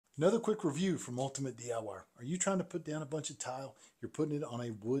Another quick review from Ultimate DIY. Are you trying to put down a bunch of tile? You're putting it on a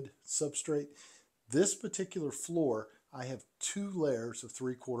wood substrate. This particular floor, I have 2 layers of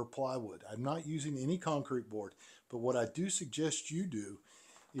 3/4 plywood. I'm not using any concrete board, but what I do suggest you do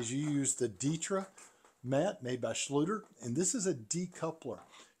is you use the DITRA mat made by Schluter, and this is a decoupler.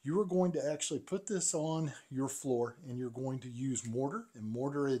 You are going to actually put this on your floor, and you're going to use mortar and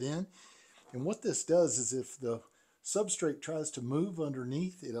mortar it in. And what this does is if the substrate tries to move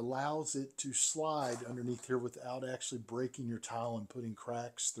underneath, it allows it to slide underneath here without actually breaking your tile and putting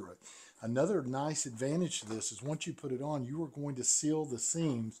cracks through it. Another nice advantage to this is once you put it on, you are going to seal the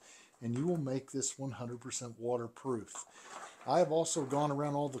seams and you will make this 100% waterproof. I have also gone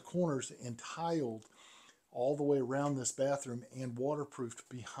around all the corners and tiled all the way around this bathroom and waterproofed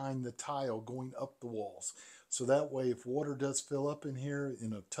behind the tile going up the walls. So that way if water does fill up in here,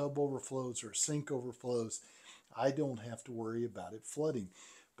 in a tub overflows or a sink overflows, I don't have to worry about it flooding.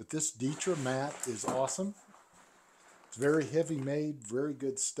 But this DITRA mat is awesome. It's very heavy made, very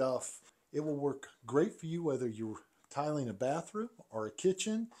good stuff. It will work great for you whether you're tiling a bathroom or a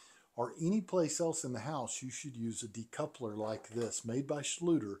kitchen or any place else in the house. You should use a decoupler like this made by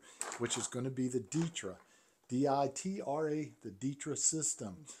Schluter, which is going to be the DITRA. D-I-T-R-A, the DITRA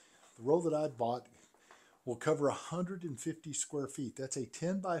system. The roll that I bought will cover 150 square feet. That's a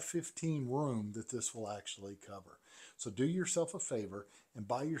 10 by 15 room that this will actually cover. So do yourself a favor and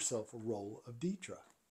buy yourself a roll of DITRA.